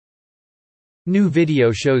New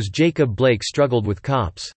video shows Jacob Blake struggled with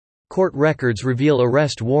cops. Court records reveal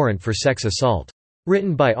arrest warrant for sex assault.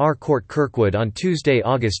 Written by R. Court Kirkwood on Tuesday,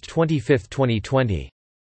 August 25, 2020.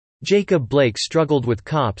 Jacob Blake struggled with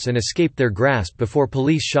cops and escaped their grasp before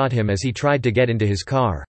police shot him as he tried to get into his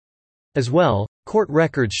car. As well, court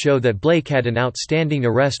records show that Blake had an outstanding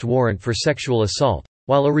arrest warrant for sexual assault,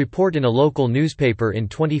 while a report in a local newspaper in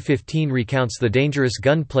 2015 recounts the dangerous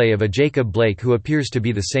gunplay of a Jacob Blake who appears to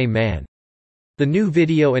be the same man. The new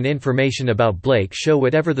video and information about Blake show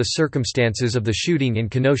whatever the circumstances of the shooting in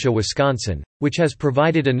Kenosha, Wisconsin, which has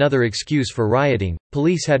provided another excuse for rioting,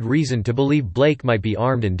 police had reason to believe Blake might be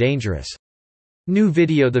armed and dangerous. New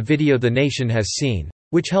video. The video the nation has seen,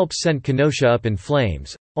 which helps send Kenosha up in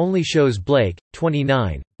flames, only shows Blake,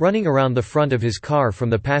 29, running around the front of his car from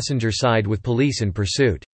the passenger side with police in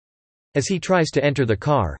pursuit. As he tries to enter the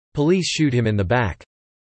car, police shoot him in the back.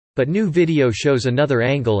 But new video shows another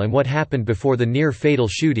angle and what happened before the near-fatal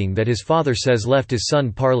shooting that his father says left his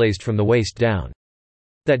son paralyzed from the waist down.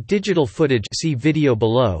 That digital footage, see video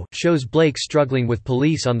below, shows Blake struggling with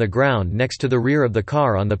police on the ground next to the rear of the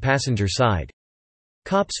car on the passenger side.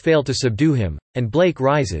 Cops fail to subdue him, and Blake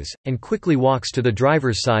rises, and quickly walks to the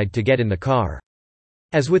driver's side to get in the car.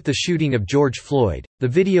 As with the shooting of George Floyd, the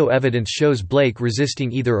video evidence shows Blake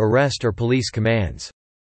resisting either arrest or police commands.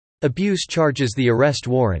 Abuse charges. The arrest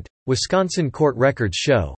warrant, Wisconsin court records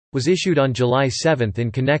show, was issued on July 7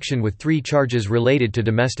 in connection with 3 charges related to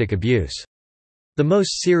domestic abuse. The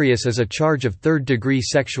most serious is a charge of third-degree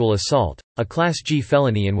sexual assault, a Class G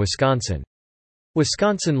felony in Wisconsin.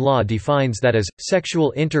 Wisconsin law defines that as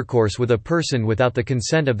sexual intercourse with a person without the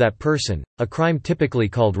consent of that person, a crime typically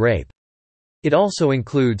called rape. It also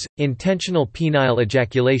includes intentional penile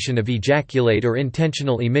ejaculation of ejaculate or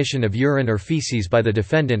intentional emission of urine or feces by the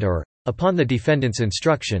defendant or, upon the defendant's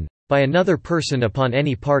instruction, by another person upon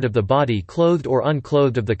any part of the body clothed or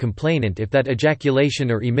unclothed of the complainant if that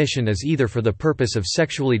ejaculation or emission is either for the purpose of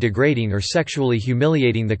sexually degrading or sexually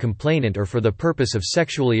humiliating the complainant or for the purpose of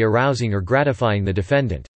sexually arousing or gratifying the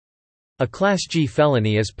defendant. A Class G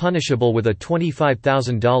felony is punishable with a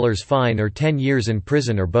 $25,000 fine or 10 years in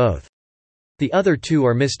prison or both. The other 2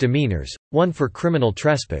 are misdemeanors, one for criminal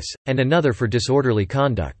trespass, and another for disorderly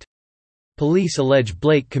conduct. Police allege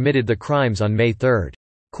Blake committed the crimes on May 3.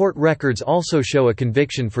 Court records also show a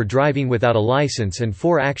conviction for driving without a license and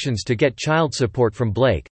 4 actions to get child support from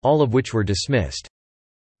Blake, all of which were dismissed.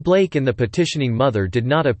 Blake and the petitioning mother did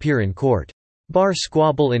not appear in court. Bar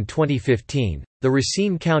squabble. In 2015, the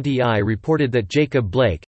Racine County Eye reported that Jacob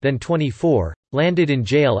Blake, then 24, landed in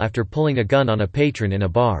jail after pulling a gun on a patron in a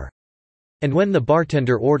bar. And when the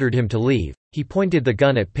bartender ordered him to leave, he pointed the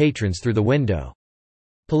gun at patrons through the window.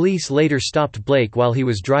 Police later stopped Blake while he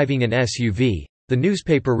was driving an SUV, the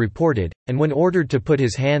newspaper reported, and when ordered to put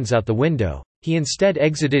his hands out the window, he instead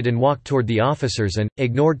exited and walked toward the officers and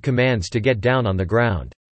ignored commands to get down on the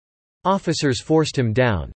ground. Officers forced him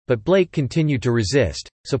down, but Blake continued to resist,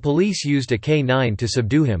 so police used a K-9 to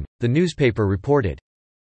subdue him, the newspaper reported.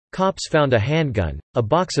 Cops found a handgun, a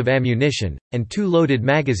box of ammunition, and 2 loaded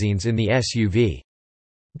magazines in the SUV.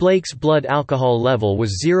 Blake's blood alcohol level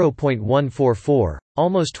was 0.144,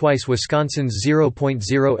 almost twice Wisconsin's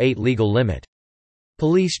 0.08 legal limit.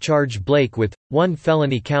 Police charged Blake with 1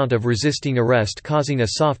 felony count of resisting arrest causing a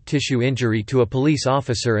soft tissue injury to a police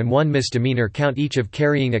officer and 1 misdemeanor count each of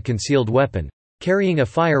carrying a concealed weapon, carrying a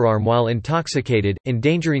firearm while intoxicated,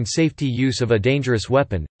 endangering safety use of a dangerous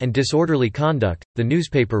weapon, and disorderly conduct, the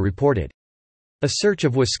newspaper reported. A search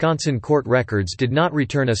of Wisconsin court records did not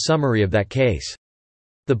return a summary of that case.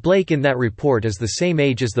 The Blake in that report is the same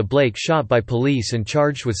age as the Blake shot by police and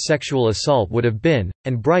charged with sexual assault would have been,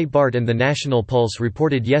 and Breitbart and the National Pulse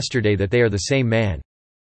reported yesterday that they are the same man.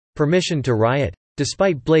 Permission to riot?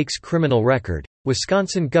 Despite Blake's criminal record,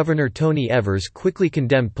 Wisconsin Governor Tony Evers quickly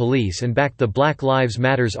condemned police and backed the Black Lives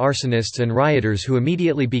Matter's arsonists and rioters who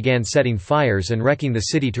immediately began setting fires and wrecking the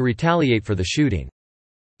city to retaliate for the shooting.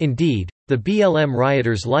 Indeed, the BLM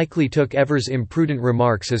rioters likely took Evers' imprudent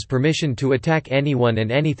remarks as permission to attack anyone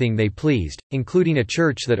and anything they pleased, including a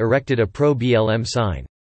church that erected a pro-BLM sign.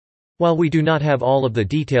 While we do not have all of the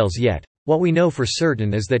details yet, what we know for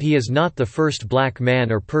certain is that he is not the first black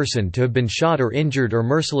man or person to have been shot or injured or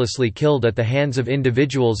mercilessly killed at the hands of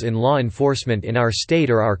individuals in law enforcement in our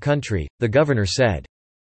state or our country, the governor said.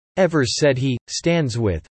 Evers said he stands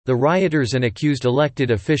with the rioters and accused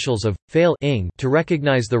elected officials of failing to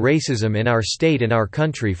recognize the racism in our state and our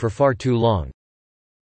country for far too long.